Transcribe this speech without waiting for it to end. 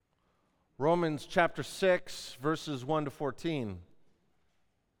Romans chapter 6, verses 1 to 14.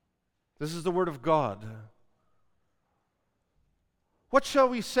 This is the word of God. What shall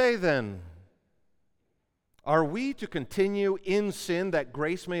we say then? Are we to continue in sin that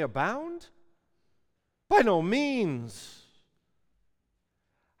grace may abound? By no means.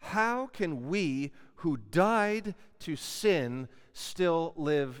 How can we who died to sin still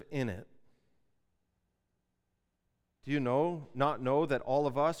live in it? Do you not know that all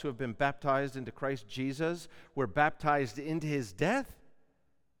of us who have been baptized into Christ Jesus were baptized into his death?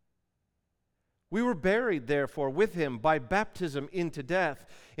 We were buried, therefore, with him by baptism into death,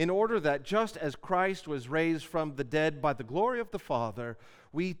 in order that just as Christ was raised from the dead by the glory of the Father,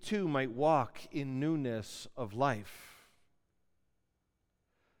 we too might walk in newness of life.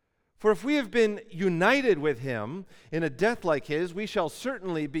 For if we have been united with him in a death like his, we shall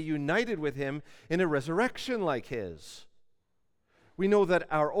certainly be united with him in a resurrection like his. We know that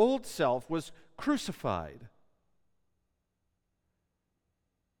our old self was crucified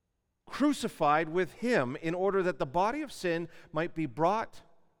with him in order that the body of sin might be brought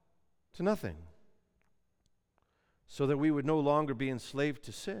to nothing, so that we would no longer be enslaved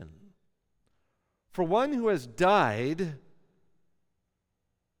to sin. For one who has died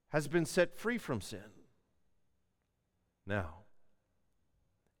has been set free from sin. Now,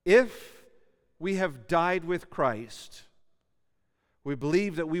 if we have died with Christ, we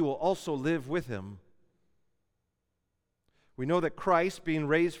believe that we will also live with him. We know that Christ, being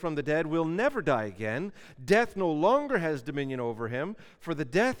raised from the dead, will never die again. Death no longer has dominion over him. For the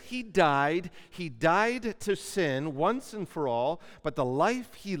death he died to sin once and for all, but the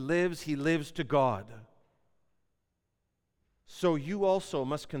life he lives to God. So you also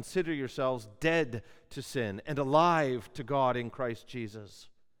must consider yourselves dead to sin and alive to God in Christ Jesus.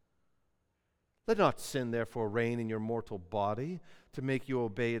 Let not sin therefore reign in your mortal body to make you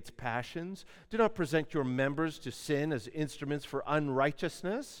obey its passions. Do not present your members to sin as instruments for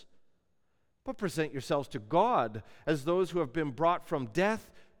unrighteousness, but present yourselves to God as those who have been brought from death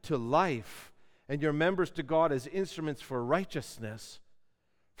to life, and your members to God as instruments for righteousness.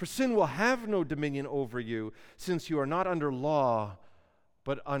 For sin will have no dominion over you, since you are not under law,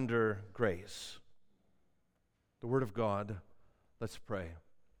 but under grace. The word of God. Let's pray.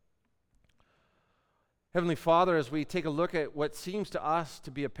 Heavenly Father, as we take a look at what seems to us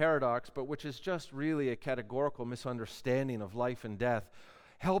to be a paradox, but which is just really a categorical misunderstanding of life and death,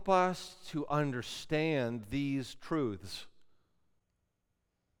 help us to understand these truths.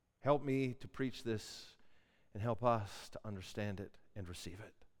 Help me to preach this, and help us to understand it and receive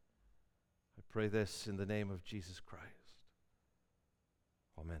it. I pray this in the name of Jesus Christ.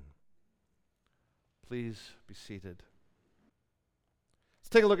 Amen. Please be seated. Let's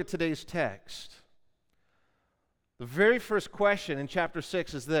take a look at today's text. The very first question in chapter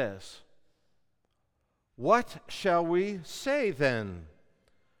 6 is this: what shall we say then?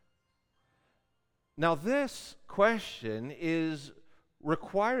 Now, this question is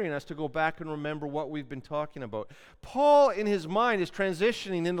requiring us to go back and remember what we've been talking about. Paul, in his mind, is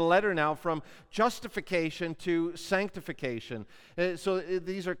transitioning in the letter now from justification to sanctification.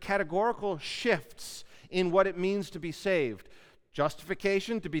 These are categorical shifts in what it means to be saved.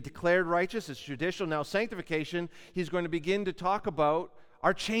 Justification, to be declared righteous, is judicial. Now, sanctification, he's going to begin to talk about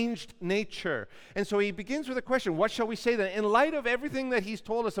our changed nature. And so he begins with a question: what shall we say then? In light of everything that he's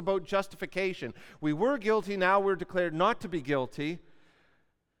told us about justification, we were guilty, now we're declared not to be guilty.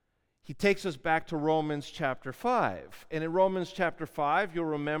 He takes us back to Romans chapter 5. And in Romans chapter 5, you'll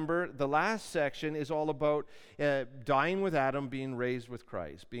remember the last section is all about dying with Adam, being raised with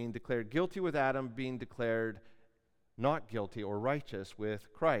Christ, being declared guilty with Adam, being declared not guilty or righteous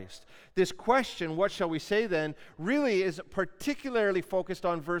with Christ. This question, what shall we say then, really is particularly focused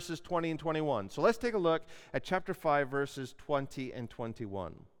on verses 20 and 21. So let's take a look at chapter 5, verses 20 and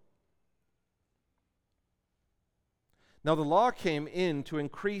 21. Now the law came in to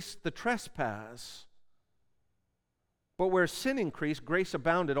increase the trespass, but where sin increased, grace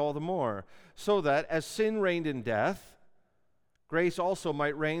abounded all the more, so that as sin reigned in death, grace also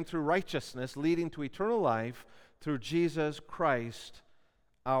might reign through righteousness, leading to eternal life through Jesus Christ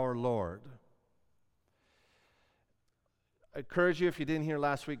our Lord. I encourage you, if you didn't hear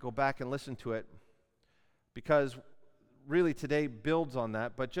last week, go back and listen to it, because really today builds on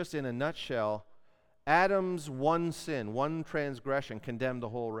that. But just in a nutshell, Adam's one sin, one transgression, condemned the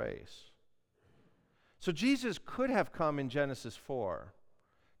whole race. So Jesus could have come in Genesis 4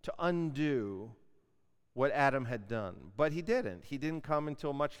 to undo what Adam had done, but he didn't. He didn't come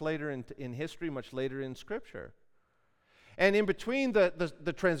until much later in history, much later in Scripture. And in between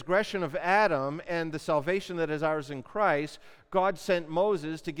the transgression of Adam and the salvation that is ours in Christ, God sent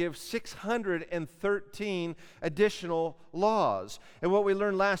Moses to give 613 additional laws. And what we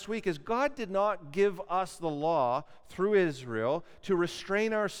learned last week is God did not give us the law through Israel to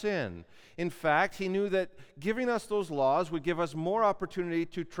restrain our sin. In fact, he knew that giving us those laws would give us more opportunity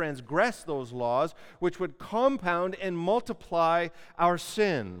to transgress those laws, which would compound and multiply our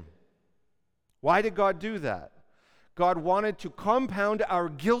sin. Why did God do that? God wanted to compound our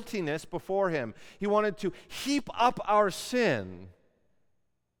guiltiness before him. He wanted to heap up our sin.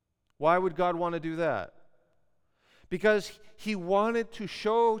 Why would God want to do that? Because he wanted to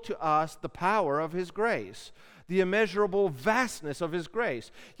show to us the power of his grace, the immeasurable vastness of his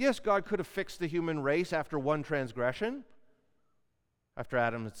grace. Yes, God could have fixed the human race after one transgression, after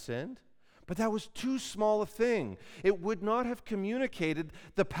Adam had sinned, but that was too small a thing. It would not have communicated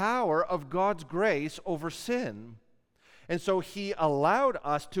the power of God's grace over sin. And so he allowed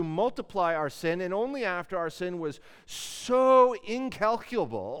us to multiply our sin, and only after our sin was so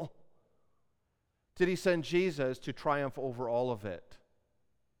incalculable did he send Jesus to triumph over all of it.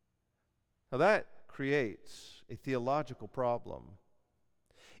 Now that creates a theological problem.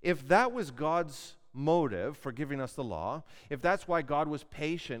 If that was God's motive for giving us the law, if that's why God was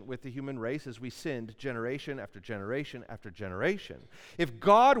patient with the human race as we sinned generation after generation after generation, if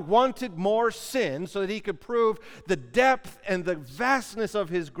God wanted more sin so that he could prove the depth and the vastness of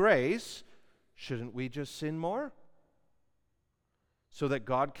his grace, shouldn't we just sin more so that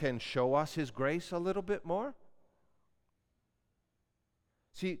God can show us his grace a little bit more?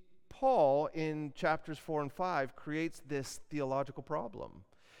 See, Paul in chapters 4 and 5 creates this theological problem.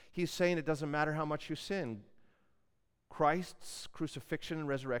 He's saying it doesn't matter how much you sin. Christ's crucifixion and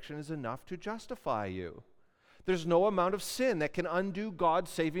resurrection is enough to justify you. There's no amount of sin that can undo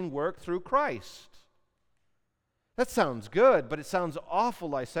God's saving work through Christ. That sounds good, but it sounds awful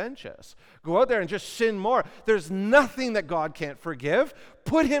licentious. Go out there and just sin more. There's nothing that God can't forgive.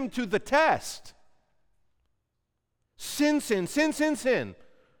 Put him to the test. Sin, sin, sin, sin, sin.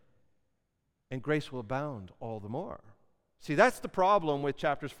 And grace will abound all the more. See, that's the problem with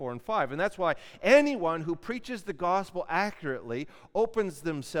chapters 4 and 5, and that's why anyone who preaches the gospel accurately opens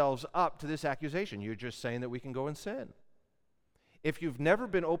themselves up to this accusation. You're just saying that we can go and sin. If you've never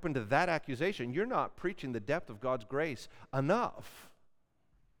been open to that accusation, you're not preaching the depth of God's grace enough.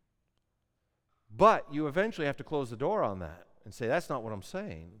 But you eventually have to close the door on that and say, that's not what I'm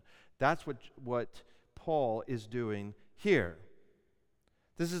saying. That's what Paul is doing here.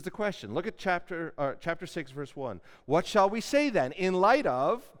 This is the question. Look at chapter 6, verse 1. What shall we say then? In light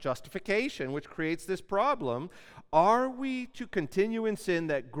of justification, which creates this problem, are we to continue in sin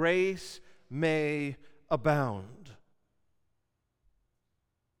that grace may abound?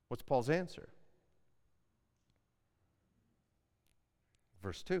 What's Paul's answer?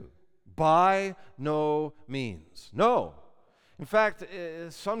 Verse 2. By no means. No. In fact,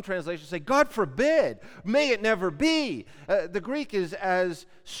 some translations say, God forbid, may it never be. The Greek is as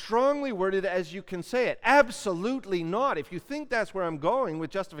strongly worded as you can say it. Absolutely not. If you think that's where I'm going with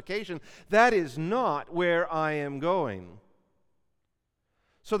justification, that is not where I am going.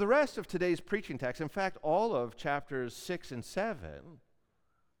 So the rest of today's preaching text, in fact, all of chapters 6 and 7,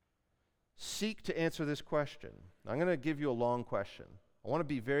 seek to answer this question. I'm going to give you a long question. I want to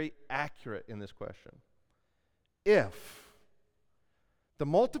be very accurate in this question. If the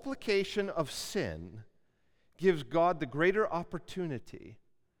multiplication of sin gives God the greater opportunity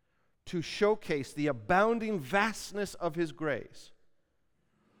to showcase the abounding vastness of his grace,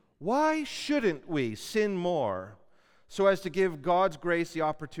 why shouldn't we sin more so as to give God's grace the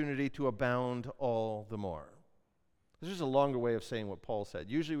opportunity to abound all the more? This is a longer way of saying what Paul said.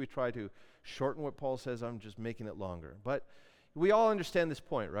 Usually we try to shorten what Paul says. I'm just making it longer. But we all understand this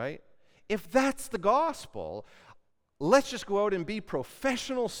point, right? If that's the gospel, let's just go out and be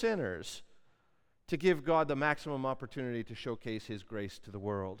professional sinners to give God the maximum opportunity to showcase his grace to the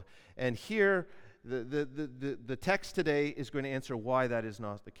world. And here, the text today is going to answer why that is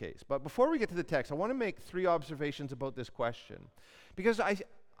not the case. But before we get to the text, I want to make 3 observations about this question, because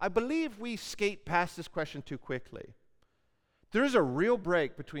I believe we skate past this question too quickly. There is a real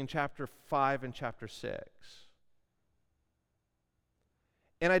break between chapter 5 and chapter 6.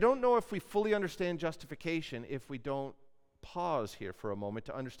 And I don't know if we fully understand justification if we don't pause here for a moment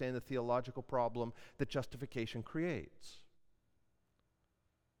to understand the theological problem that justification creates.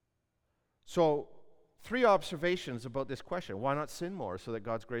 So, 3 observations about this question. Why not sin more so that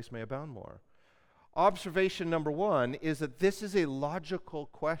God's grace may abound more? Observation number one is that this is a logical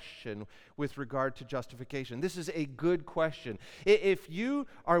question with regard to justification. This is a good question. If you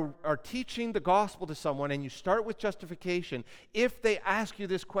are teaching the gospel to someone and you start with justification, if they ask you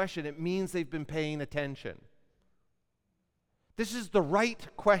this question, it means they've been paying attention. This is the right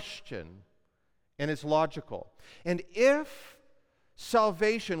question, and it's logical. And if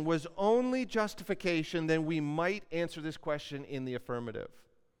salvation was only justification, then we might answer this question in the affirmative.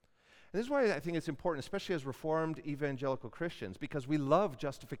 And this is why I think it's important, especially as Reformed evangelical Christians, because we love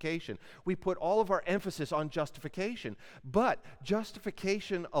justification. We put all of our emphasis on justification. But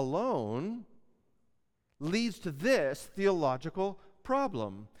justification alone leads to this theological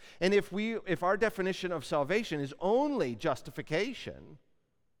problem. And if our definition of salvation is only justification,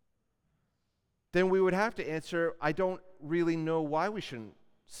 then we would have to answer, I don't really know why we shouldn't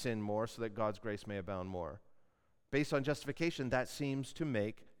sin more so that God's grace may abound more. Based on justification, that seems to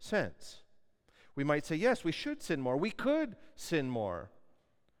make sense. We might say, yes, we should sin more. We could sin more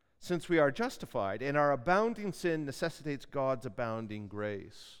since we are justified, and our abounding sin necessitates God's abounding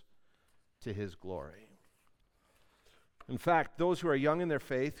grace to his glory. In fact, those who are young in their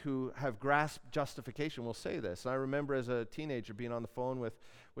faith, who have grasped justification, will say this. And I remember as a teenager being on the phone with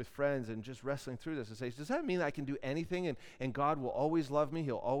friends and just wrestling through this and say, does that mean I can do anything and God will always love me,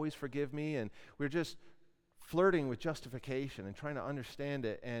 he'll always forgive me? And we're just flirting with justification and trying to understand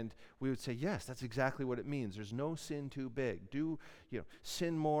it, and we would say, yes, that's exactly what it means. There's no sin too big.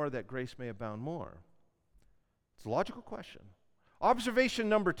 Sin more that grace may abound more. It's a logical question. Observation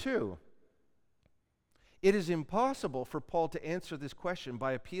number two. It is impossible for Paul to answer this question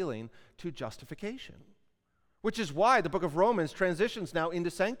by appealing to justification, which is why the book of Romans transitions now into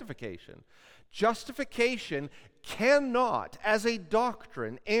sanctification. Justification cannot, as a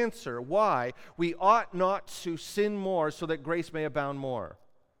doctrine, answer why we ought not to sin more so that grace may abound more.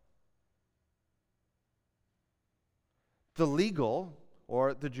 The legal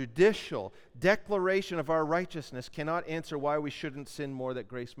or the judicial declaration of our righteousness cannot answer why we shouldn't sin more that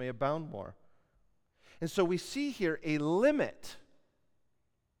grace may abound more. And so we see here a limit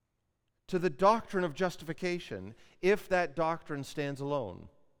to the doctrine of justification if that doctrine stands alone.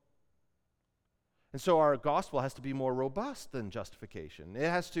 And so our gospel has to be more robust than justification. It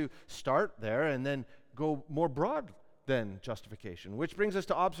has to start there and then go more broad than justification, which brings us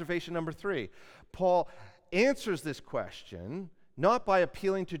to observation number three. Paul answers this question not by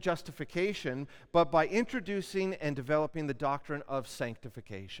appealing to justification, but by introducing and developing the doctrine of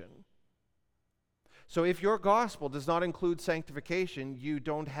sanctification. So if your gospel does not include sanctification, you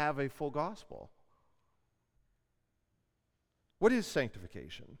don't have a full gospel. What is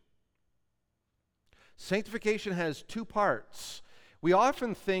sanctification? Sanctification has two parts. We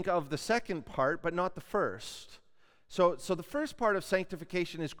often think of the second part, but not the first. So the first part of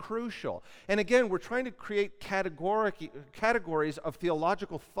sanctification is crucial. And again, we're trying to create categories of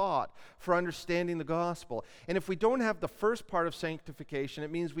theological thought for understanding the gospel. And if we don't have the first part of sanctification,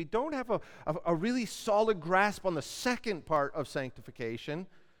 it means we don't have a really solid grasp on the second part of sanctification,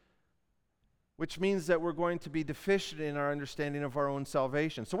 which means that we're going to be deficient in our understanding of our own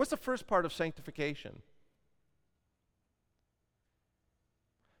salvation. So what's the first part of sanctification?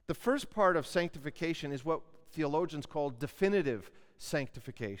 The first part of sanctification is what theologians call definitive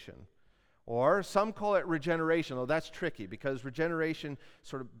sanctification. Or some call it regeneration, though that's tricky because regeneration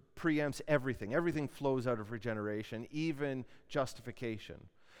sort of preempts everything. Everything flows out of regeneration, even justification.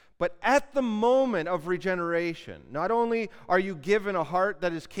 But at the moment of regeneration, not only are you given a heart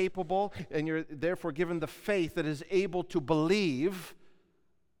that is capable, and you're therefore given the faith that is able to believe,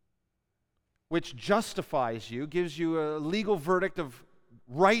 which justifies you, gives you a legal verdict of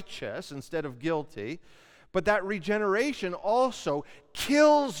righteous instead of guilty, but that regeneration also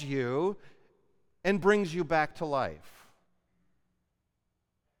kills you and brings you back to life.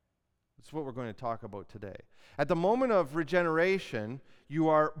 That's what we're going to talk about today. At the moment of regeneration, you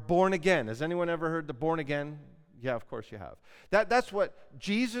are born again. Has anyone ever heard the born again? Yeah, of course you have. That's what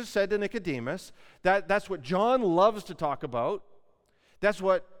Jesus said to Nicodemus. That's what John loves to talk about. That's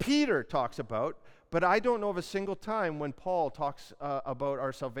what Peter talks about. But I don't know of a single time when Paul talks about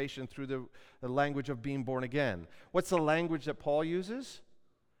our salvation through the language of being born again. What's the language that Paul uses?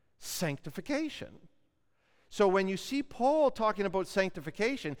 Sanctification. So when you see Paul talking about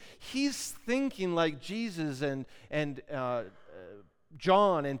sanctification, he's thinking like Jesus and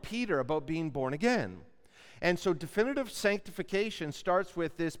John and Peter about being born again. And so definitive sanctification starts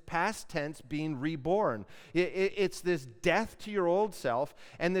with this past tense being reborn. It's this death to your old self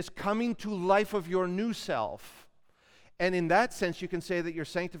and this coming to life of your new self. And in that sense, you can say that your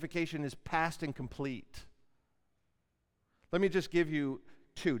sanctification is past and complete. Let me just give you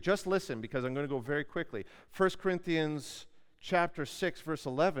 2. Just listen, because I'm going to go very quickly. 1 Corinthians chapter 6, verse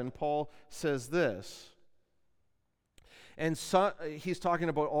 11, Paul says this. And so, he's talking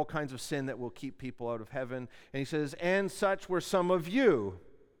about all kinds of sin that will keep people out of heaven. And he says, and such were some of you,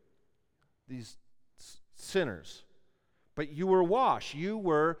 these sinners. But you were washed. You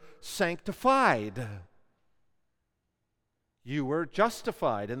were sanctified. You were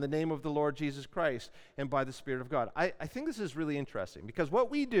justified in the name of the Lord Jesus Christ and by the Spirit of God. I think this is really interesting, because what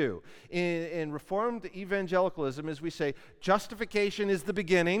we do in Reformed evangelicalism is we say justification is the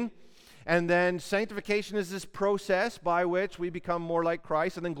beginning, and then sanctification is this process by which we become more like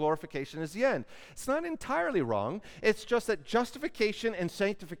Christ, and then glorification is the end. It's not entirely wrong. It's just that justification and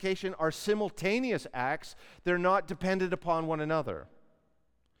sanctification are simultaneous acts. They're not dependent upon one another.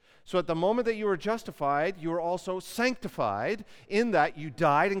 So at the moment that you were justified, you were also sanctified, in that you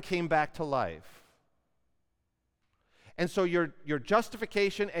died and came back to life. And so your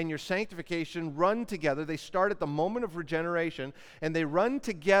justification and your sanctification run together. They start at the moment of regeneration, and they run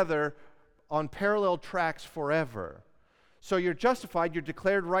together on parallel tracks forever. So you're justified, you're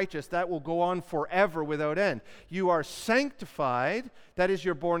declared righteous. That will go on forever without end. You are sanctified, that is,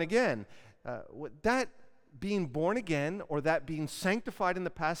 you're born again. That being born again, or that being sanctified in the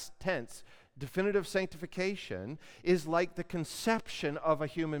past tense, definitive sanctification, is like the conception of a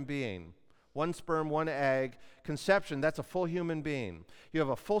human being. One sperm, one egg, conception, that's a full human being. You have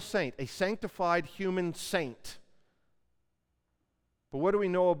a full saint, a sanctified human saint. But what do we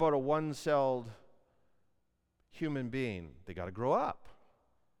know about a one-celled human being? They got to grow up.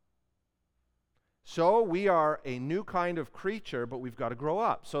 So we are a new kind of creature, but we've got to grow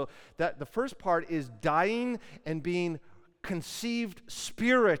up. So that the first part is dying and being conceived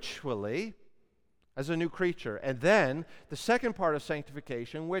spiritually as a new creature. And then the second part of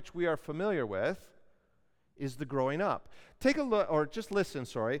sanctification, which we are familiar with, is the growing up. Take a look, or just listen,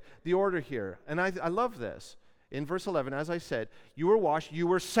 the order here. And I love this. In verse 11, as I said, you were washed, you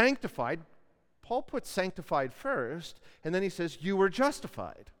were sanctified. Paul puts sanctified first, and then he says, you were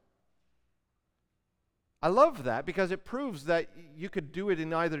justified. I love that, because it proves that you could do it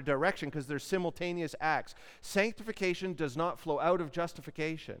in either direction, because they're simultaneous acts. Sanctification does not flow out of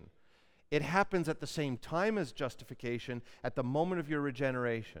justification. It happens at the same time as justification, at the moment of your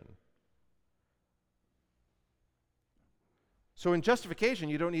regeneration. So in justification,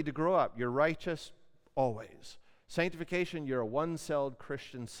 you don't need to grow up. You're righteous always. Sanctification, you're a one-celled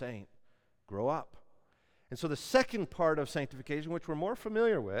Christian saint. Grow up. And so the second part of sanctification, which we're more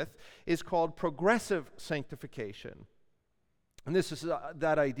familiar with, is called progressive sanctification. And this is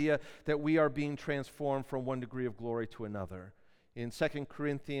that idea that we are being transformed from one degree of glory to another. In 2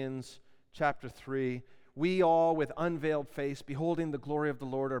 Corinthians chapter 3, we all with unveiled face, beholding the glory of the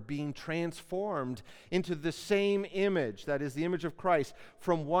Lord, are being transformed into the same image, that is the image of Christ,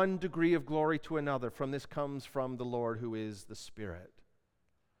 from one degree of glory to another. From this comes from the Lord, who is the Spirit.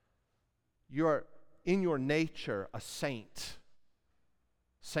 You are in your nature a saint,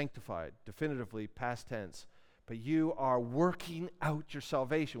 sanctified, definitively past tense, but you are working out your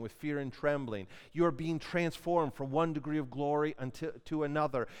salvation with fear and trembling. You are being transformed from one degree of glory to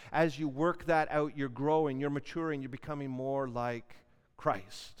another. As you work that out, you're growing, you're maturing, you're becoming more like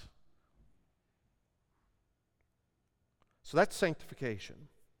Christ. So that's sanctification.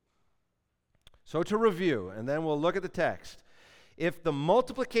 So to review, and then we'll look at the text. If the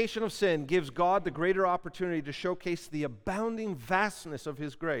multiplication of sin gives God the greater opportunity to showcase the abounding vastness of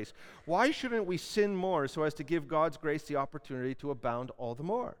His grace, why shouldn't we sin more so as to give God's grace the opportunity to abound all the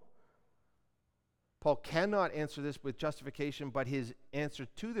more? Paul cannot answer this with justification, but his answer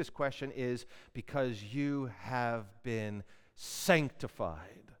to this question is because you have been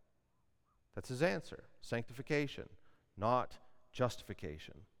sanctified. That's his answer. Sanctification, not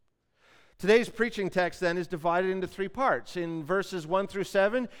justification. Today's preaching text then is divided into three parts. In verses 1 through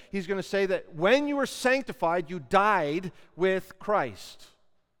 7, he's going to say that when you were sanctified, you died with Christ.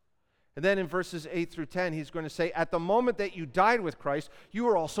 And then in verses 8 through 10, he's going to say, at the moment that you died with Christ, you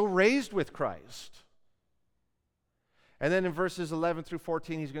were also raised with Christ. And then in verses 11 through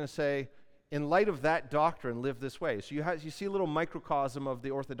 14, he's going to say, in light of that doctrine, live this way. So you see a little microcosm of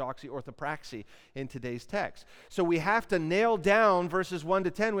the orthodoxy, orthopraxy in today's text. So we have to nail down verses 1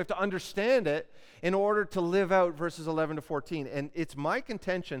 to 10. We have to understand it in order to live out verses 11 to 14. And it's my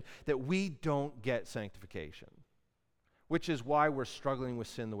contention that we don't get sanctification, which is why we're struggling with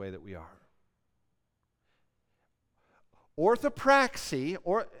sin the way that we are. Orthopraxy,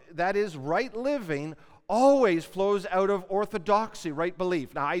 or that is right living, always flows out of orthodoxy, right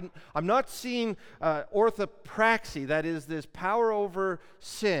belief. Now, I'm not seeing orthopraxy, that is this power over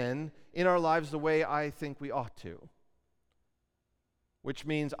sin in our lives the way I think we ought to. which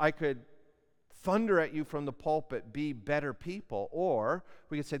means I could thunder at you from the pulpit, be better people. Or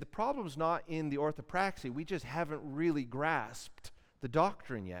we could say the problem's not in the orthopraxy, we just haven't really grasped the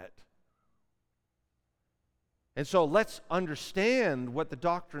doctrine yet. And so let's understand what the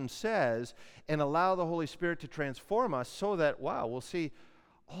doctrine says and allow the Holy Spirit to transform us so that, wow, we'll see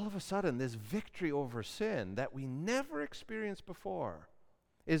all of a sudden this victory over sin that we never experienced before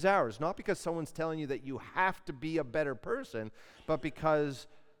is ours. Not because someone's telling you that you have to be a better person, but because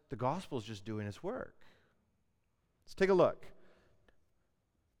the gospel is just doing its work. Let's take a look.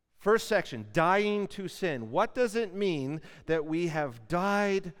 First section, dying to sin. What does it mean that we have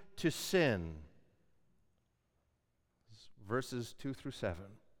died to sin? Verses 2 through 7.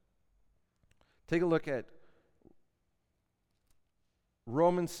 Take a look at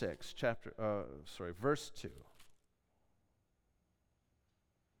Romans 6, verse 2.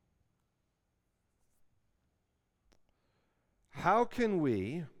 How can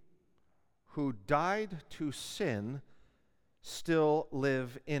we, who died to sin, still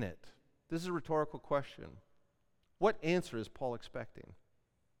live in it? This is a rhetorical question. What answer is Paul expecting?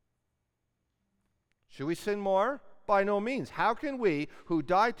 Should we sin more? By no means. How can we, who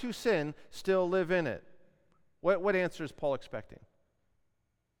died to sin, still live in it? What answer is Paul expecting?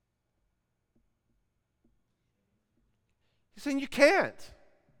 He's saying you can't.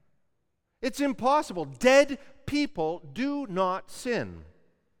 It's impossible. Dead people do not sin.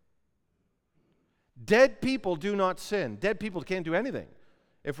 Dead people do not sin. Dead people can't do anything.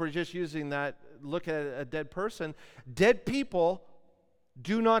 If we're just using that, look at a dead person, dead people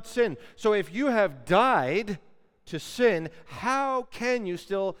do not sin. So if you have died to sin, how can you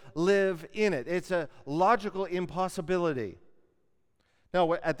still live in it? It's a logical impossibility.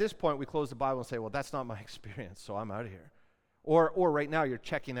 Now, at this point, we close the Bible and say, well, that's not my experience, so I'm out of here. Or right now, you're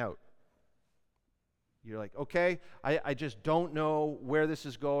checking out. You're like, okay, I just don't know where this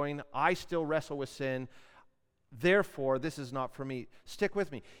is going. I still wrestle with sin. Therefore, this is not for me. Stick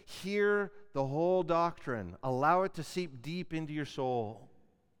with me. Hear the whole doctrine. Allow it to seep deep into your soul.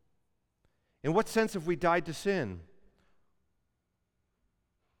 In what sense have we died to sin?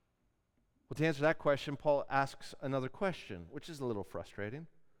 Well, to answer that question, Paul asks another question, which is a little frustrating.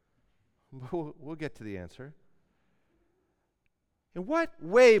 We'll get to the answer. In what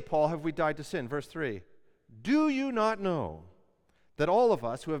way, Paul, have we died to sin? Verse 3. Do you not know that all of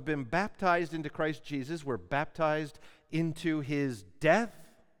us who have been baptized into Christ Jesus were baptized into his death?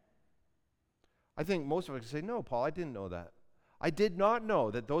 I think most of us say, no, Paul, I didn't know that. I did not know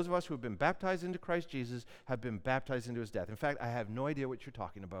that those of us who have been baptized into Christ Jesus have been baptized into his death. In fact, I have no idea what you're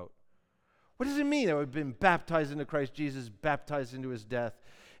talking about. What does it mean that we've been baptized into Christ Jesus, baptized into his death?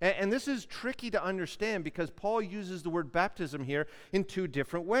 And this is tricky to understand because Paul uses the word baptism here in two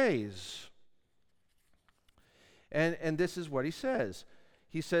different ways. And this is what he says.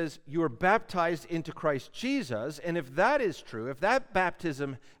 He says, you are baptized into Christ Jesus, and if that is true, if that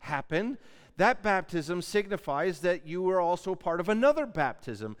baptism happened, that baptism signifies that you are also part of another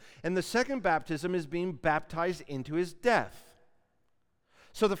baptism. And the second baptism is being baptized into his death.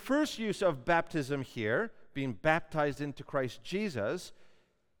 So the first use of baptism here, being baptized into Christ Jesus,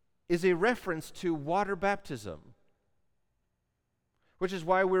 is a reference to water baptism, which is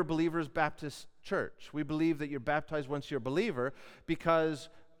why we're Believers Baptist Church. We believe that you're baptized once you're a believer because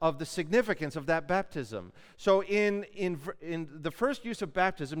of the significance of that baptism. So in the first use of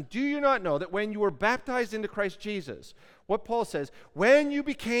baptism, do you not know that when you were baptized into Christ Jesus, what Paul says, when you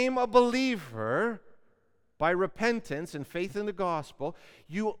became a believer by repentance and faith in the gospel,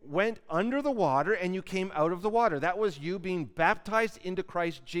 you went under the water and you came out of the water. That was you being baptized into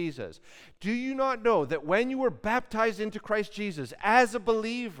Christ Jesus. Do you not know that when you were baptized into Christ Jesus as a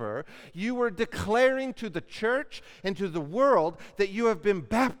believer, you were declaring to the church and to the world that you have been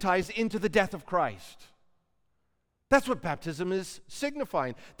baptized into the death of Christ? That's what baptism is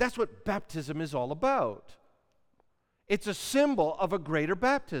signifying. That's what baptism is all about. It's a symbol of a greater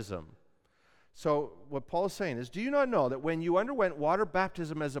baptism. So what Paul is saying is, do you not know that when you underwent water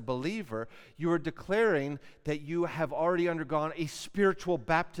baptism as a believer, you are declaring that you have already undergone a spiritual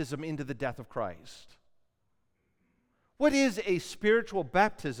baptism into the death of Christ? What is a spiritual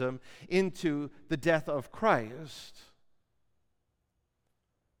baptism into the death of Christ?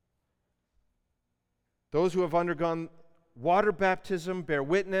 Those who have undergone water baptism bear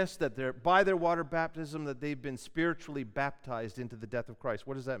witness that by their water baptism that they've been spiritually baptized into the death of Christ.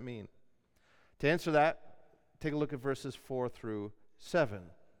 What does that mean? To answer that, take a look at verses 4 through 7.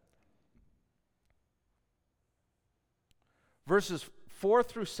 Verses 4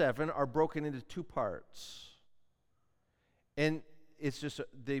 through 7 are broken into two parts. And it's just,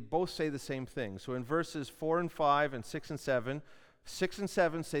 they both say the same thing. So in verses 4 and 5 and 6 and 7, 6 and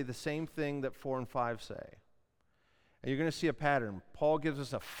 7 say the same thing that 4 and 5 say. And you're going to see a pattern. Paul gives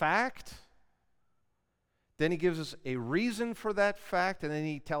us a fact, then he gives us a reason for that fact, and then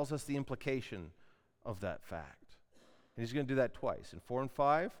he tells us the implication of that fact. And he's going to do that twice, in 4 and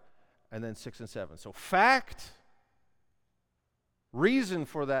 5, and then 6 and 7. So fact, reason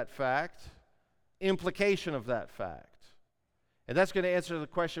for that fact, implication of that fact. And that's going to answer the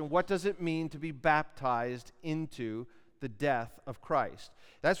question, what does it mean to be baptized into the death of Christ?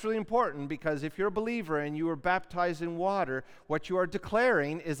 That's really important, because if you're a believer and you are baptized in water, what you are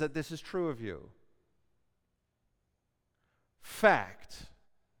declaring is that this is true of you. Fact,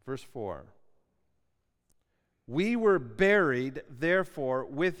 verse 4. We were buried, therefore,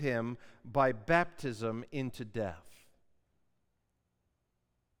 with him by baptism into death.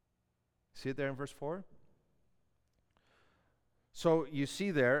 See it there in verse 4? So you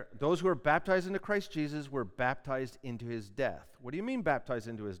see there, those who are baptized into Christ Jesus were baptized into his death. What do you mean baptized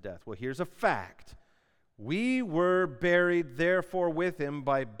into his death? Well, here's a fact. We were buried, therefore, with him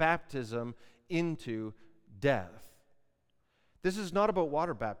by baptism into death. This is not about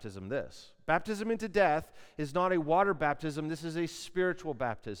water baptism, this. Baptism into death is not a water baptism. This is a spiritual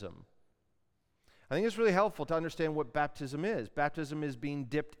baptism. I think it's really helpful to understand what baptism is. Baptism is being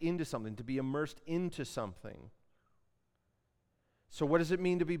dipped into something, to be immersed into something. So what does it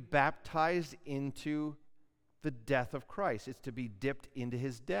mean to be baptized into the death of Christ? It's to be dipped into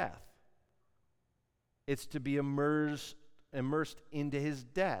his death. It's to be immersed into his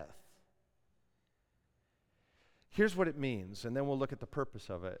death. Here's what it means, and then we'll look at the purpose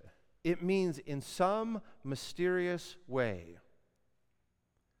of it. It means in some mysterious way,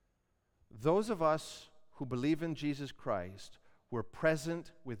 those of us who believe in Jesus Christ were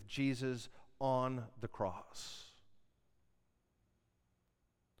present with Jesus on the cross.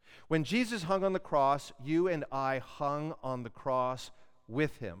 When Jesus hung on the cross, you and I hung on the cross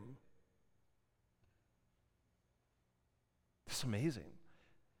with him. That's amazing.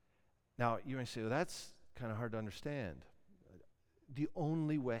 Now, you may say, well, that's kind of hard to understand. The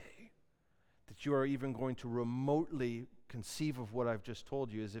only way that you are even going to remotely conceive of what I've just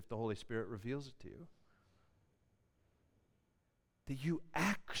told you is if the Holy Spirit reveals it to you. That you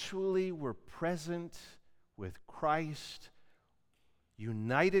actually were present with Christ,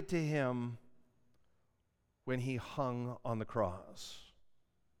 united to him when he hung on the cross.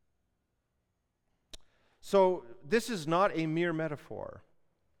 So this is not a mere metaphor.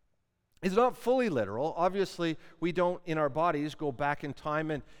 It's not fully literal. Obviously, we don't, in our bodies, go back in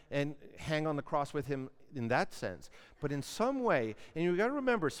time and hang on the cross with him in that sense. But in some way, and you've got to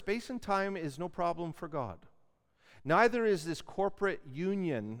remember, space and time is no problem for God. Neither is this corporate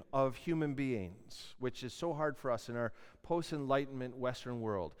union of human beings, which is so hard for us in our post-Enlightenment Western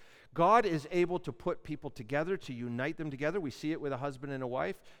world. God is able to put people together, to unite them together. We see it with a husband and a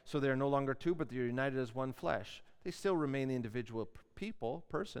wife, so they're no longer two, but they're united as one flesh. They still remain individual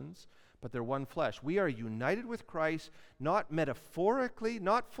persons, but they're one flesh. We are united with Christ, not metaphorically,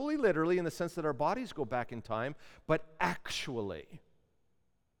 not fully literally in the sense that our bodies go back in time, but actually.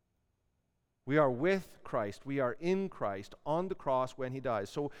 We are with Christ. We are in Christ on the cross when he dies.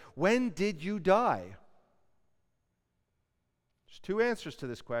 So when did you die? There's two answers to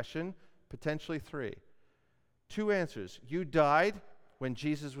this question, potentially three. Two answers. You died when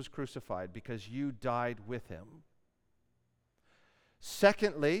Jesus was crucified because you died with him.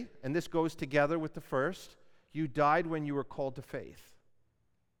 Secondly, and this goes together with the first, you died when you were called to faith.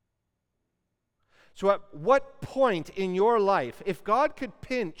 So at what point in your life, if God could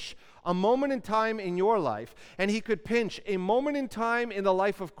pinch a moment in time in your life, and he could pinch a moment in time in the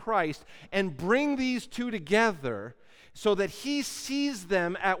life of Christ and bring these two together so that he sees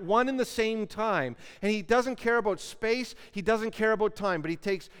them at one and the same time, and he doesn't care about space, he doesn't care about time, but he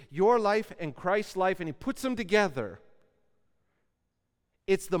takes your life and Christ's life and he puts them together.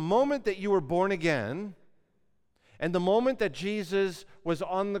 It's the moment that you were born again, and the moment that Jesus was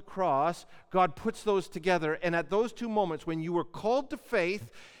on the cross, God puts those together. And at those two moments, when you were called to faith,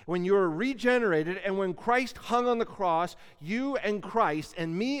 when you were regenerated, and when Christ hung on the cross, you and Christ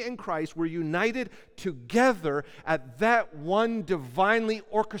and me and Christ were united together at that one divinely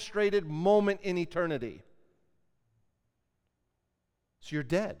orchestrated moment in eternity. So you're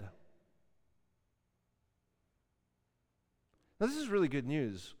dead. Now, this is really good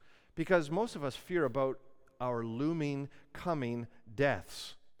news, because most of us fear about our looming, coming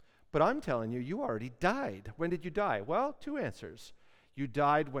deaths. But I'm telling you, you already died. When did you die? Well, two answers. You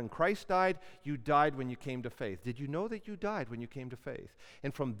died when Christ died. You died when you came to faith. Did you know that you died when you came to faith?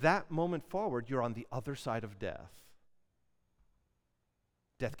 And from that moment forward, you're on the other side of death.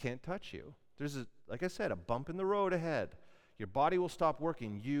 Death can't touch you. There's, like I said, a bump in the road ahead. Your body will stop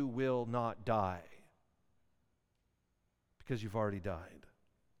working. You will not die because you've already died.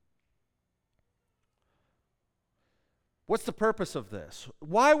 What's the purpose of this?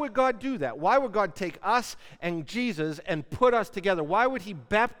 Why would God do that? Why would God take us and Jesus and put us together? Why would he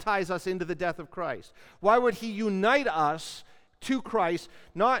baptize us into the death of Christ? Why would he unite us to Christ,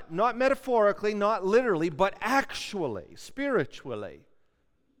 not metaphorically, not literally, but actually, spiritually?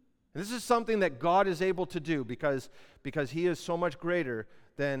 This is something that God is able to do because he is so much greater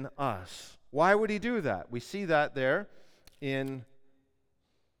than us. Why would he do that? We see that there in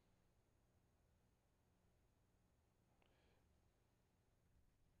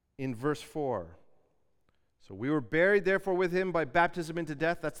verse 4. So we were buried therefore with him by baptism into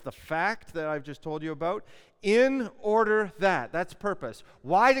death. That's the fact that I've just told you about. In order that. That's purpose.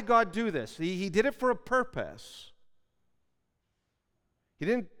 Why did God do this? He did it for a purpose. He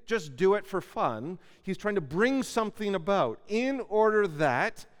didn't just do it for fun. He's trying to bring something about. In order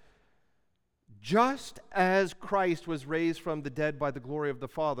that, just as Christ was raised from the dead by the glory of the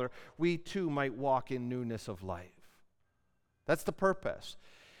Father, we too might walk in newness of life. That's the purpose.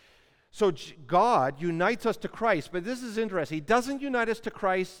 So God unites us to Christ, but this is interesting. He doesn't unite us to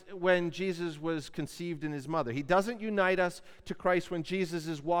Christ when Jesus was conceived in his mother. He doesn't unite us to Christ when Jesus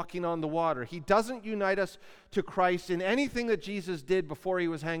is walking on the water. He doesn't unite us to Christ in anything that Jesus did before he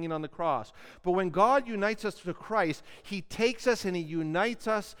was hanging on the cross. But when God unites us to Christ, he takes us and he unites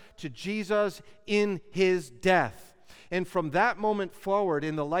us to Jesus in his death. And from that moment forward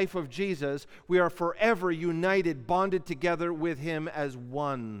in the life of Jesus, we are forever united, bonded together with him as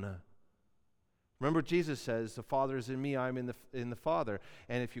one. Remember, Jesus says, the Father is in me, I am in the Father.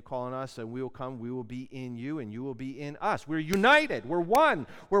 And if you call on us, and we will come, we will be in you, and you will be in us. We're united. We're one.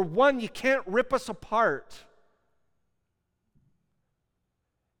 We're one. You can't rip us apart.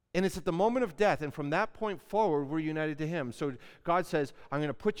 And it's at the moment of death, and from that point forward, we're united to him. So God says, I'm going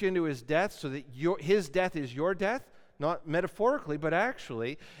to put you into his death so that his death is your death. Not metaphorically, but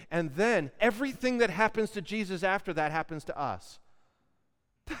actually. And then everything that happens to Jesus after that happens to us.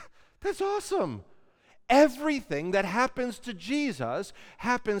 That's awesome. Everything that happens to Jesus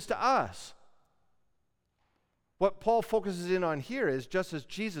happens to us. What Paul focuses in on here is just as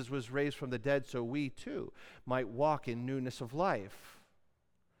Jesus was raised from the dead, so we too might walk in newness of life.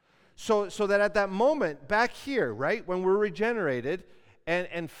 So that at that moment, back here, right, when we're regenerated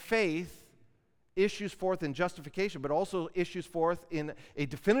and faith issues forth in justification, but also issues forth in a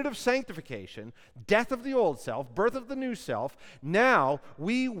definitive sanctification, death of the old self, birth of the new self. Now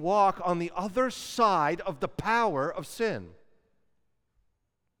we walk on the other side of the power of sin.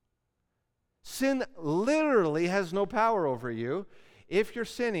 Sin literally has no power over you. If you're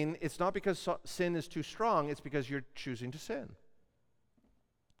sinning, it's not because sin is too strong, it's because you're choosing to sin.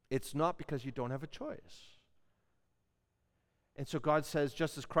 It's not because you don't have a choice. And so God says,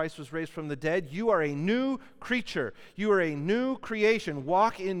 just as Christ was raised from the dead, you are a new creature. You are a new creation.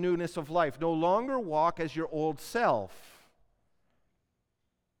 Walk in newness of life. No longer walk as your old self.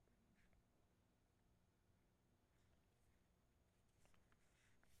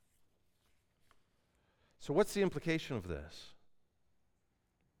 So what's the implication of this?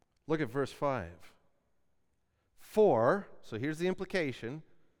 Look at verse 5. For, so here's the implication,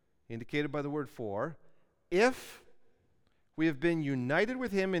 indicated by the word for, if we have been united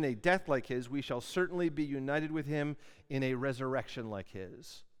with him in a death like his, we shall certainly be united with him in a resurrection like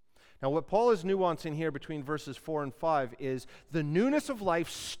his. Now, what Paul is nuancing here between verses 4 and 5 is the newness of life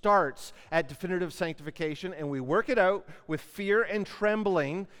starts at definitive sanctification, and we work it out with fear and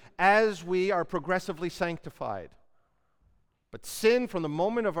trembling as we are progressively sanctified. But sin, from the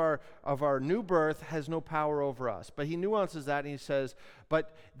moment of our new birth, has no power over us. But he nuances that and he says,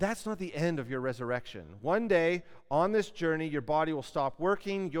 but that's not the end of your resurrection. One day, on this journey, your body will stop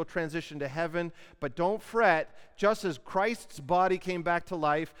working, you'll transition to heaven, but don't fret. Just as Christ's body came back to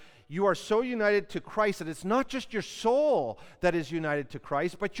life, you are so united to Christ that it's not just your soul that is united to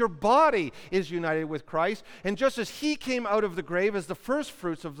Christ, but your body is united with Christ. And just as he came out of the grave as the first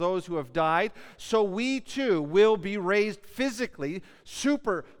fruits of those who have died, so we too will be raised physically,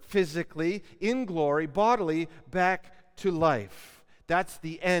 super physically, in glory, bodily, back to life. That's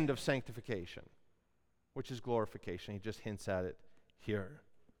the end of sanctification, which is glorification. He just hints at it here.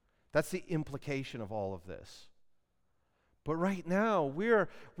 That's the implication of all of this. But right now, we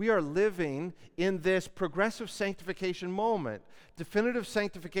are living in this progressive sanctification moment. Definitive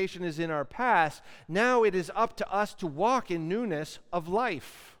sanctification is in our past. Now it is up to us to walk in newness of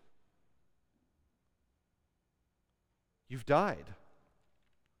life. You've died.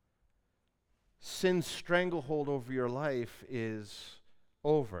 Sin's stranglehold over your life is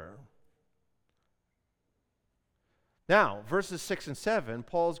over. Now, verses 6 and 7,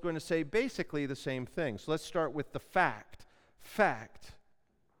 Paul's going to say basically the same thing. So let's start with the fact. Fact.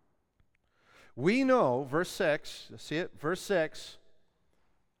 We know, verse 6, see it? Verse 6,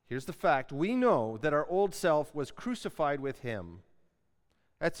 here's the fact. We know that our old self was crucified with him.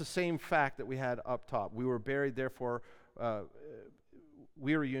 That's the same fact that we had up top. We were buried, therefore,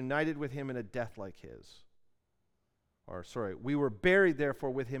 we were united with him in a death like his. We were buried,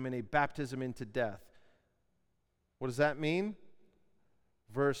 therefore, with him in a baptism into death. What does that mean?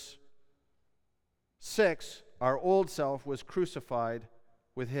 Verse 6, our old self was crucified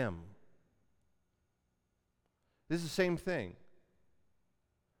with him. This is the same thing.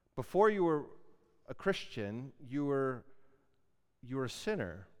 Before you were a Christian, you were a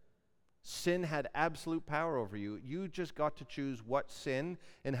sinner. Sin had absolute power over you. You just got to choose what sin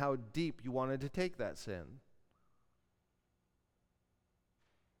and how deep you wanted to take that sin.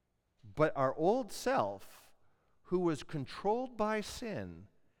 But our old self, who was controlled by sin,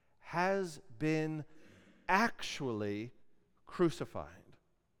 has been actually crucified.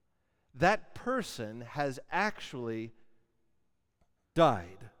 That person has actually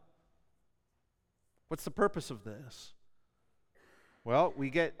died. What's the purpose of this? Well, we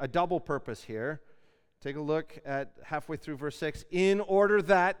get a double purpose here. Take a look at halfway through verse 6. In order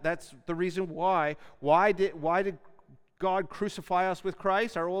that, that's the reason why. Why did God crucify us with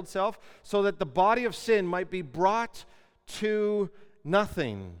Christ, our old self? So that the body of sin might be brought to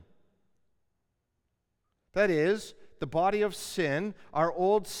nothing. That is, the body of sin, our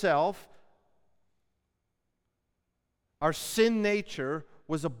old self, our sin nature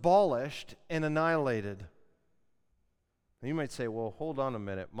was abolished and annihilated. And you might say, well, hold on a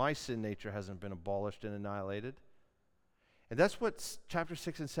minute. My sin nature hasn't been abolished and annihilated. And that's what chapter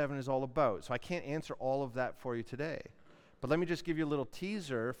 6 and 7 is all about. So I can't answer all of that for you today. But let me just give you a little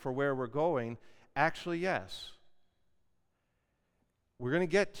teaser for where we're going. Actually, yes. We're going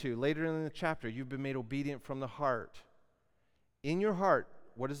to get to, later in the chapter, you've been made obedient from the heart. In your heart,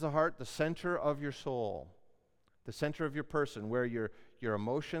 what is the heart? The center of your soul. The center of your person, where your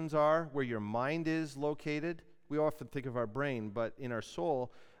emotions are, where your mind is located. We often think of our brain, but in our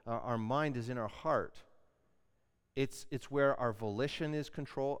soul, our mind is in our heart. It's where our volition is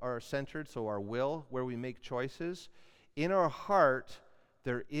centered, so our will, where we make choices. In our heart,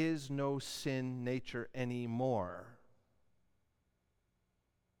 there is no sin nature anymore.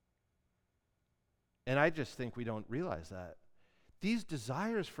 And I just think we don't realize that. These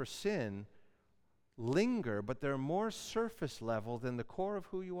desires for sin linger, but they're more surface level than the core of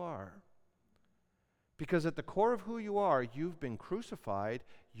who you are. Because at the core of who you are, you've been crucified,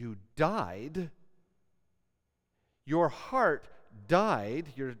 you died, your heart died,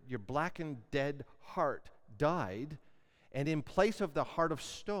 your blackened, dead heart died, and in place of the heart of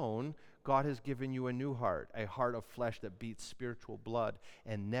stone, God has given you a new heart, a heart of flesh that beats spiritual blood.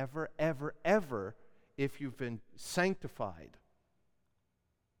 And never, ever, ever, if you've been sanctified,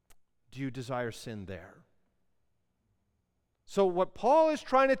 do you desire sin there. So what Paul is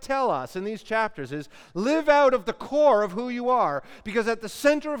trying to tell us in these chapters is live out of the core of who you are, because at the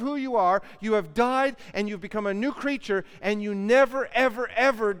center of who you are, you have died and you've become a new creature, and you never, ever,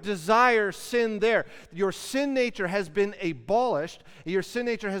 ever desire sin there. Your sin nature has been abolished. Your sin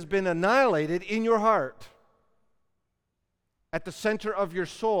nature has been annihilated in your heart. At the center of your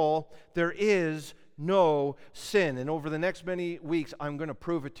soul, there is no sin. And over the next many weeks, I'm going to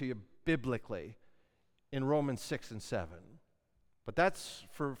prove it to you biblically in Romans 6 and 7. But that's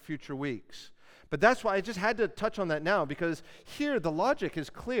for future weeks. But that's why I just had to touch on that now, because here the logic is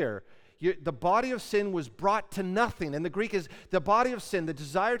clear. The body of sin was brought to nothing. And the Greek is the body of sin, the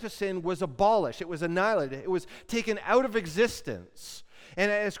desire to sin was abolished. It was annihilated. It was taken out of existence.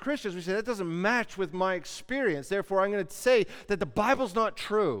 And as Christians, we say, that doesn't match with my experience. Therefore, I'm going to say that the Bible's not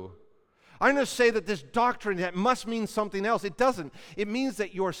true. I'm going to say that this doctrine that must mean something else. It doesn't. It means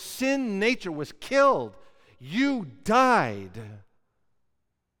that your sin nature was killed. You died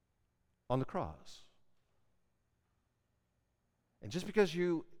on the cross. And just because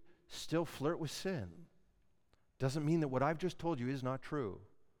you still flirt with sin doesn't mean that what I've just told you is not true.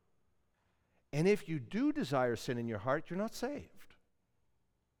 And if you do desire sin in your heart, you're not saved.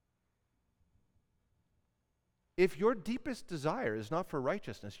 If your deepest desire is not for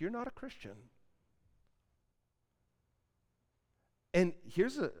righteousness, you're not a Christian. And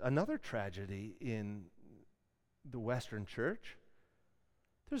here's another tragedy in the Western church.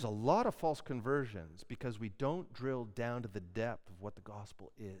 There's a lot of false conversions because we don't drill down to the depth of what the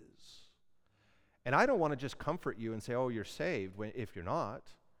gospel is. And I don't want to just comfort you and say, oh, you're saved, if you're not.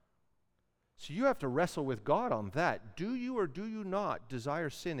 So you have to wrestle with God on that. Do you or do you not desire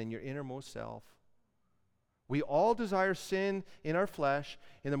sin in your innermost self? We all desire sin in our flesh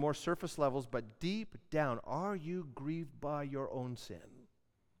in the more surface levels, but deep down, are you grieved by your own sin?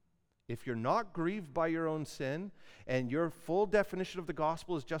 If you're not grieved by your own sin, and your full definition of the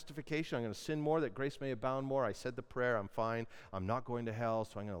gospel is justification, I'm going to sin more that grace may abound more. I said the prayer, I'm fine. I'm not going to hell,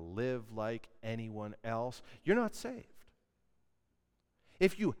 so I'm going to live like anyone else. You're not saved.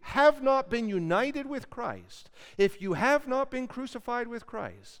 If you have not been united with Christ, if you have not been crucified with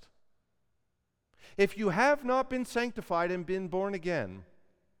Christ, if you have not been sanctified and been born again,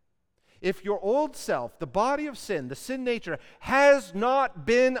 if your old self, the body of sin, the sin nature, has not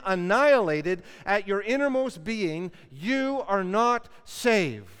been annihilated at your innermost being, you are not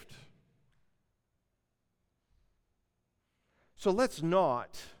saved. So let's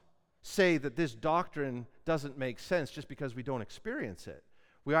not say that this doctrine doesn't make sense just because we don't experience it.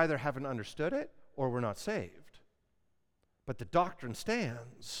 We either haven't understood it or we're not saved. But the doctrine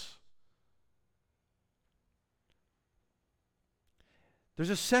stands. There's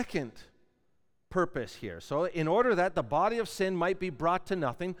a second purpose here. So in order that the body of sin might be brought to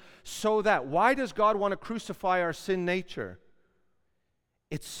nothing, so that, why does God want to crucify our sin nature?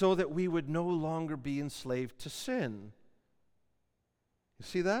 It's so that we would no longer be enslaved to sin. You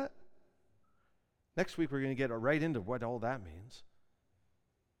see that? Next week we're going to get right into what all that means.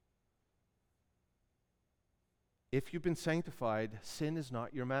 If you've been sanctified, sin is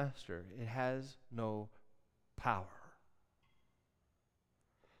not your master. It has no power.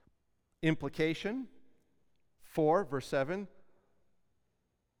 Implication 4, verse 7.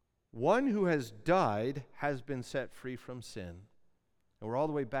 One who has died has been set free from sin. And we're all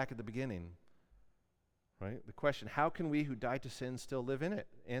the way back at the beginning. Right? The question, how can we who died to sin still live in it?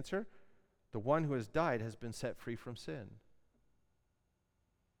 Answer, the one who has died has been set free from sin.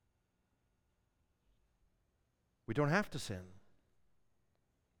 We don't have to sin.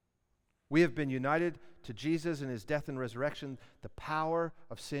 We have been united to Jesus in his death and resurrection. The power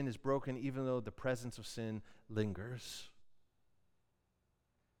of sin is broken even though the presence of sin lingers.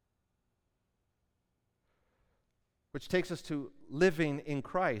 Which takes us to living in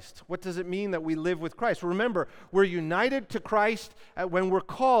Christ. What does it mean that we live with Christ? Remember, we're united to Christ. When we're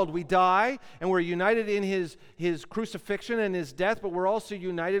called, we die, and we're united in his crucifixion and his death, but we're also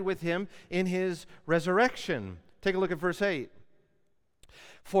united with him in his resurrection. Take a look at verse 8.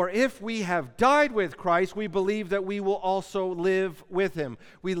 For if we have died with Christ, we believe that we will also live with him.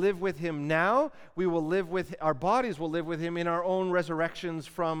 We live with him now. We will live with, our bodies will live with him in our own resurrections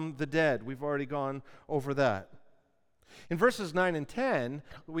from the dead. We've already gone over that. In verses 9 and 10,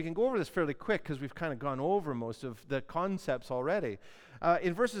 we can go over this fairly quick because we've kind of gone over most of the concepts already.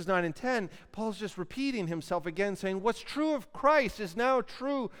 In verses 9 and 10, Paul's just repeating himself again, saying, what's true of Christ is now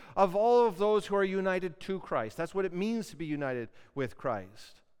true of all of those who are united to Christ. That's what it means to be united with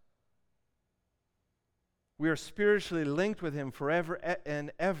Christ. We are spiritually linked with him forever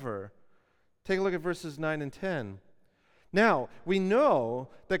and ever. Take a look at verses 9 and 10. Now, we know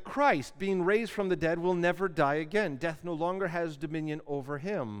that Christ, being raised from the dead, will never die again. Death no longer has dominion over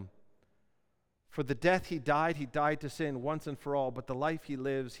him. For the death he died to sin once and for all, but the life he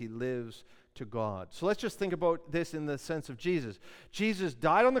lives to God. So let's just think about this in the sense of Jesus. Jesus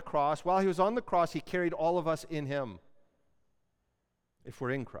died on the cross. While he was on the cross, he carried all of us in him, if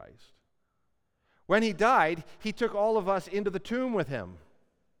we're in Christ. When he died, he took all of us into the tomb with him.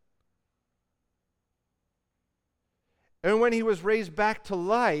 And when he was raised back to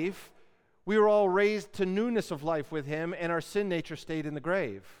life, we were all raised to newness of life with him, and our sin nature stayed in the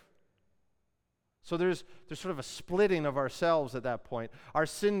grave. So there's sort of a splitting of ourselves at that point. Our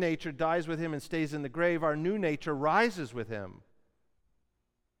sin nature dies with him and stays in the grave. Our new nature rises with him.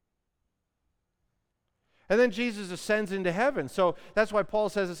 And then Jesus ascends into heaven. So that's why Paul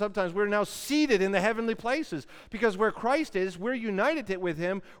says that sometimes we're now seated in the heavenly places. Because where Christ is, we're united with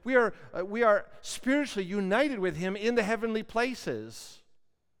him. We are spiritually united with him in the heavenly places.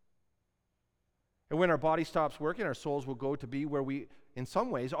 And when our body stops working, our souls will go to be where we, in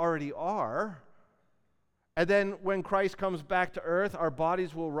some ways, already are. And then when Christ comes back to earth, our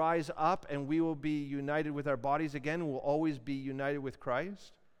bodies will rise up and we will be united with our bodies again. We'll always be united with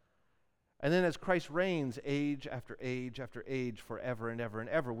Christ. And then as Christ reigns age after age after age, forever and ever and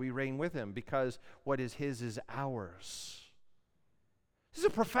ever, we reign with him because what is his is ours. This is a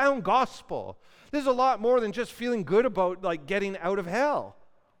profound gospel. This is a lot more than just feeling good about like getting out of hell.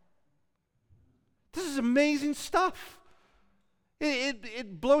 This is amazing stuff.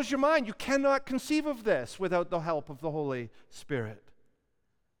 It blows your mind. You cannot conceive of this without the help of the Holy Spirit.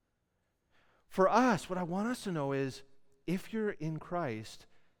 For us, what I want us to know is if you're in Christ,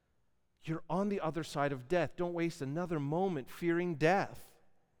 you're on the other side of death. Don't waste another moment fearing death.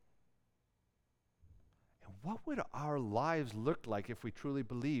 And what would our lives look like if we truly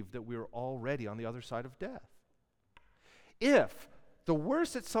believed that we were already on the other side of death? If the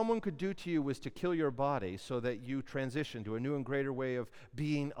worst that someone could do to you was to kill your body so that you transition to a new and greater way of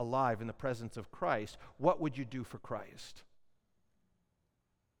being alive in the presence of Christ, what would you do for Christ?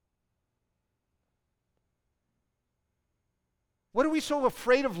 What are we so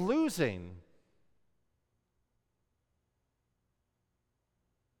afraid of losing?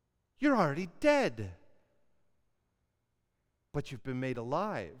 You're already dead, but you've been made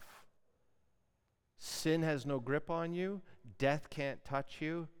alive. Sin has no grip on you. Death can't touch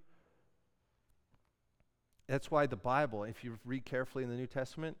you. That's why the Bible, if you read carefully in the New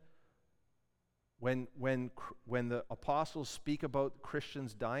Testament, when the apostles speak about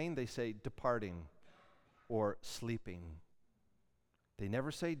Christians dying, they say departing or sleeping. They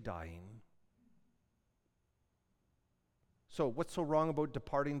never say dying. So what's so wrong about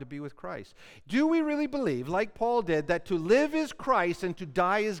departing to be with Christ? Do we really believe, like Paul did, that to live is Christ and to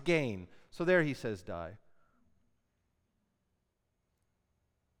die is gain? So there he says die.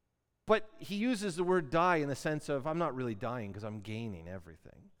 But he uses the word die in the sense of, I'm not really dying because I'm gaining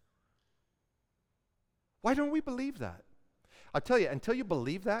everything. Why don't we believe that? I'll tell you, until you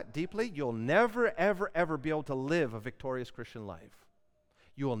believe that deeply, you'll never, ever, ever be able to live a victorious Christian life.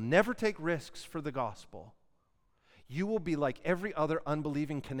 You will never take risks for the gospel. You will be like every other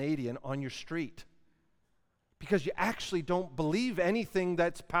unbelieving Canadian on your street because you actually don't believe anything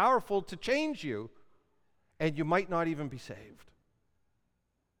that's powerful to change you, and you might not even be saved.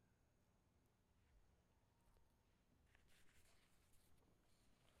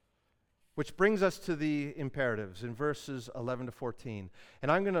 Which brings us to the imperatives in verses 11 to 14.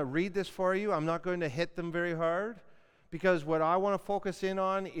 And I'm going to read this for you. I'm not going to hit them very hard because what I want to focus in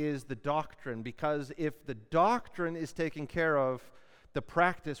on is the doctrine. Because if the doctrine is taken care of, the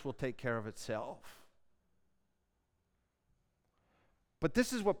practice will take care of itself. But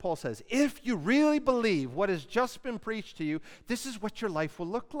this is what Paul says. If you really believe what has just been preached to you, this is what your life will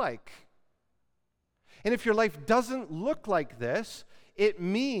look like. And if your life doesn't look like this, it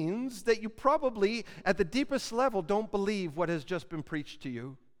means that you probably, at the deepest level, don't believe what has just been preached to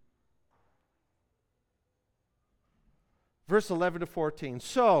you. Verse 11 to 14.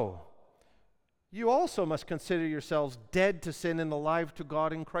 So, you also must consider yourselves dead to sin and alive to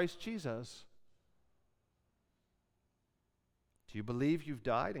God in Christ Jesus. Do you believe you've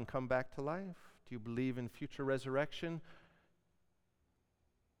died and come back to life? Do you believe in future resurrection?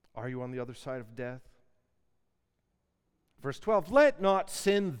 Are you on the other side of death? Verse 12, let not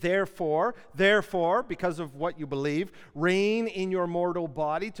sin therefore, because of what you believe, reign in your mortal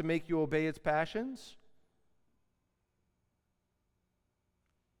body to make you obey its passions.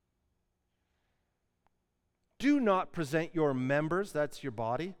 Do not present your members, that's your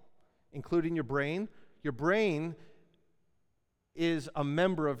body, including your brain. Your brain is a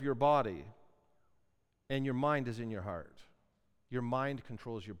member of your body, and your mind is in your heart. Your mind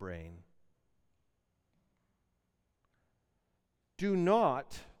controls your brain. Do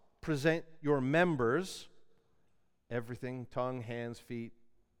not present your members, everything, tongue, hands, feet,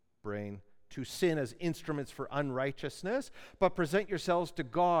 brain, to sin as instruments for unrighteousness, but present yourselves to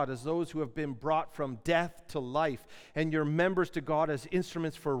God as those who have been brought from death to life, and your members to God as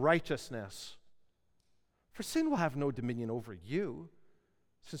instruments for righteousness. For sin will have no dominion over you,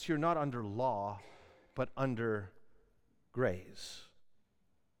 since you're not under law, but under grace.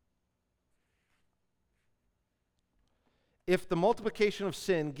 If the multiplication of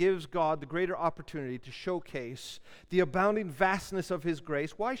sin gives God the greater opportunity to showcase the abounding vastness of His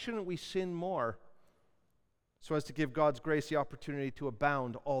grace, why shouldn't we sin more so as to give God's grace the opportunity to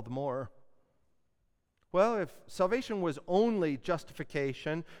abound all the more? Well, if salvation was only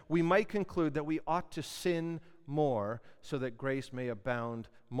justification, we might conclude that we ought to sin more so that grace may abound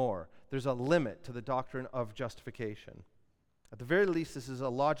more. There's a limit to the doctrine of justification. At the very least, this is a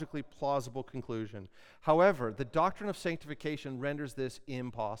logically plausible conclusion. However, the doctrine of sanctification renders this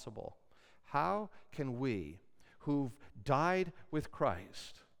impossible. How can we, who've died with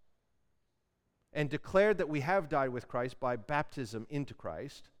Christ and declared that we have died with Christ by baptism into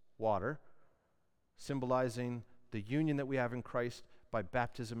Christ, water, symbolizing the union that we have in Christ by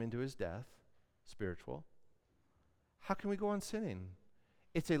baptism into His death, spiritual, how can we go on sinning?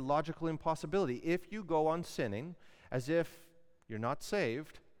 It's a logical impossibility. If you go on sinning as if you're not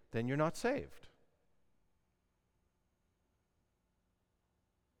saved, then you're not saved.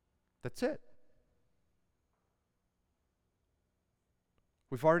 That's it.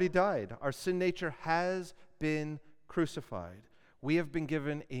 We've already died. Our sin nature has been crucified. We have been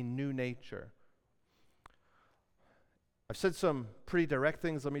given a new nature. I've said some pretty direct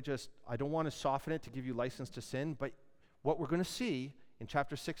things. I don't want to soften it to give you license to sin, but what we're going to see in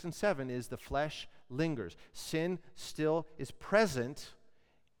chapter 6 and 7 is the flesh lingers. Sin still is present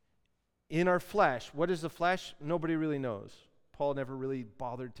in our flesh. What is the flesh? Nobody really knows. Paul never really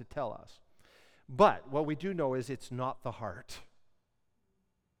bothered to tell us. But what we do know is it's not the heart.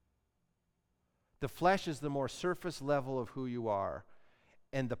 The flesh is the more surface level of who you are,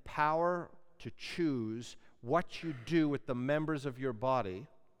 and the power to choose what you do with the members of your body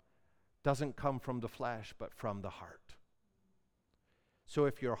doesn't come from the flesh, but from the heart. So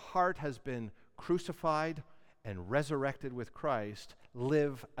if your heart has been crucified and resurrected with Christ,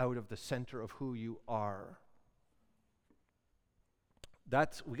 live out of the center of who you are.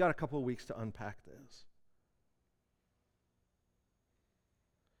 We got a couple of weeks to unpack this.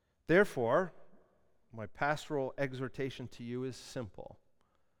 Therefore, my pastoral exhortation to you is simple.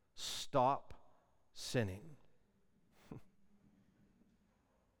 Stop sinning.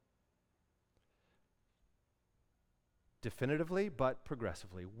 Definitively, but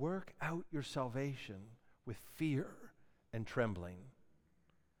progressively. Work out your salvation with fear and trembling.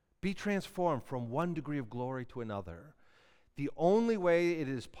 Be transformed from one degree of glory to another. The only way it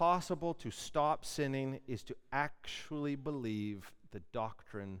is possible to stop sinning is to actually believe the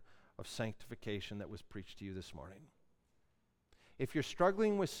doctrine of sanctification that was preached to you this morning. If you're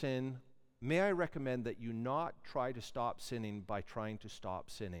struggling with sin, may I recommend that you not try to stop sinning by trying to stop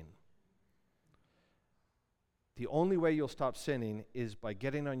sinning. The only way you'll stop sinning is by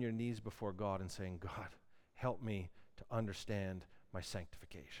getting on your knees before God and saying, God, help me to understand my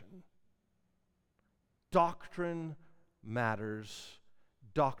sanctification. Doctrine matters.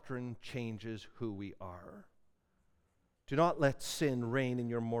 Doctrine changes who we are. Do not let sin reign in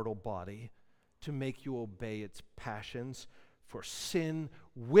your mortal body to make you obey its passions, for sin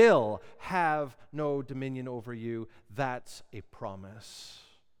will have no dominion over you. That's a promise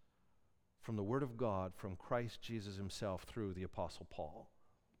from the Word of God, from Christ Jesus himself through the Apostle Paul.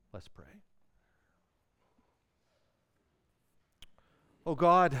 Let's pray. Oh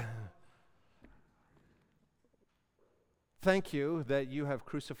God, thank you that you have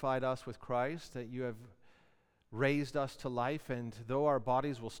crucified us with Christ, that you have raised us to life, and though our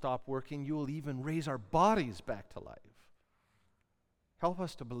bodies will stop working, you will even raise our bodies back to life. Help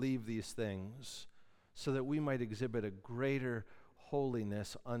us to believe these things so that we might exhibit a greater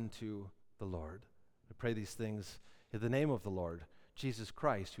holiness unto the Lord. I pray these things in the name of the Lord, Jesus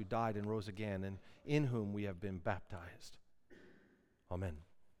Christ, who died and rose again, and in whom we have been baptized. Amen.